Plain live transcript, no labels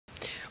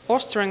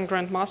Austrian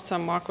Grandmaster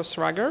Markus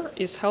Ragger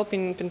is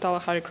helping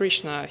Pentala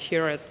Harikrishna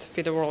here at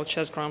FIDE World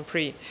Chess Grand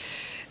Prix.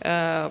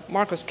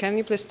 Markus, can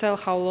you please tell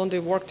how long do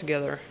you work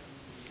together?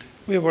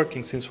 We are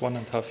working since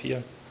 1.5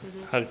 years.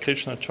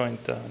 Harikrishna joined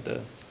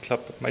the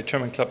club, my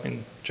German club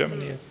in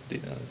Germany,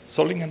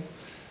 Solingen,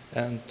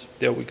 and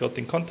there we got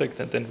in contact,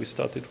 and then we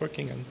started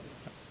working, and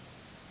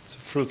it's a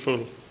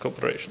fruitful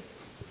cooperation.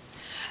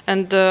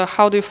 And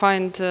how do you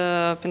find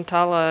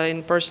Pentala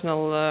in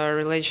personal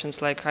relations?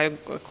 Like, are you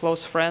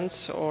close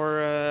friends,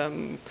 or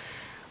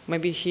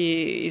maybe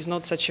he is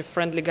not such a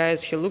friendly guy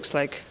as he looks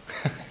like?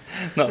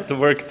 No, to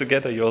work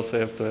together you also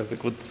have to have a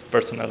good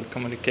personal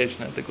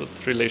communication and a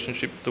good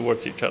relationship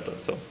towards each other.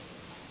 So,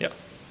 yeah,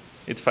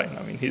 it's fine.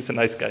 I mean, he's a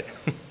nice guy.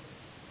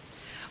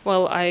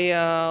 Well, I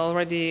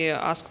already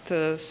asked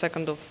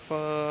second of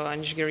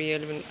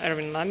Anishgiri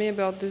Erwin Lamy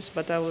about this,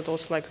 but I would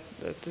also like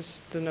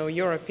to know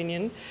your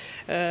opinion.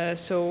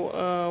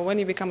 So when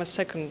you become a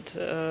second,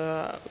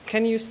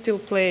 can you still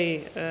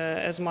play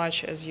as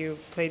much as you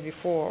played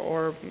before,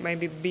 or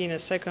maybe being a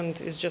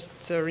second is just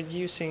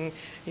reducing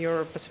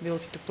your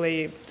possibility to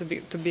play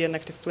to be an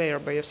active player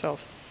by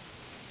yourself?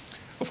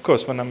 Of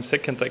course, when I'm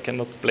second, I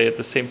cannot play at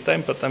the same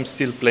time, but I'm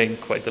still playing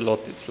quite a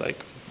lot. It's like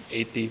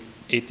 80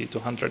 to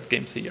 100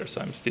 games a year,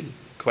 so I'm still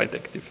quite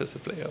active as a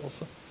player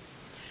also.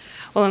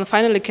 Well, and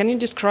finally, can you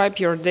describe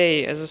your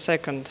day as a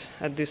second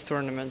at this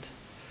tournament?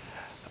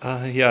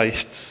 Yeah,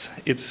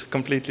 it's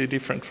completely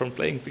different from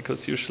playing,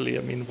 because usually,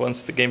 I mean,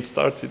 once the game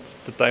starts, it's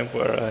the time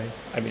where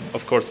I mean,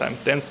 of course, I'm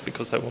tense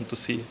because I want to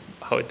see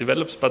how it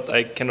develops, but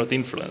I cannot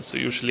influence. So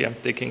usually I'm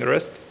taking a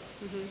rest.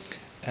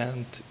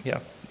 And yeah,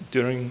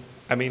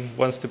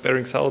 once the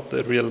pairing's out,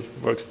 the real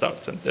work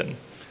starts, and then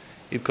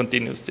it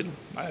continues till,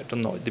 I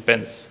don't know, it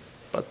depends,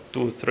 but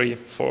 2, 3,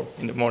 4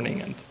 in the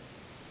morning, and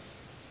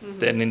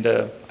then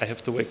I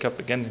have to wake up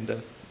again in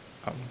the,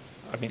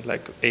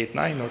 like 8,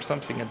 9 or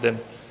something, and then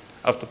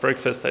after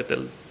breakfast I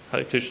tell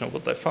Harikrishna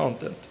what I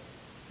found, and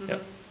yeah.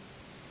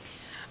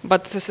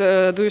 But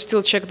do you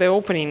still check the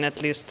opening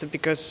at least?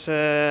 Because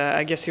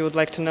I guess you would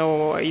like to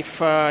know if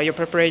your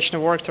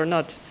preparation worked or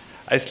not.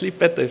 I sleep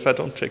better if I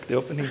don't check the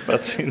opening,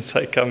 but since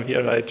I come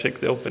here I check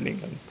the opening,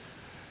 and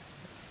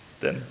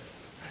then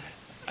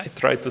I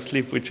try to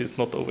sleep, which is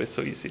not always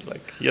so easy.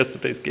 Like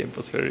yesterday's game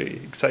was very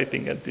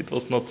exciting, and it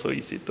was not so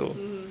easy to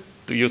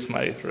use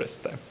my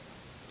rest time.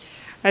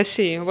 I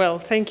see. Well,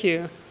 thank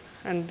you,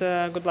 and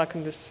good luck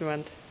in this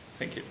event.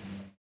 Thank you.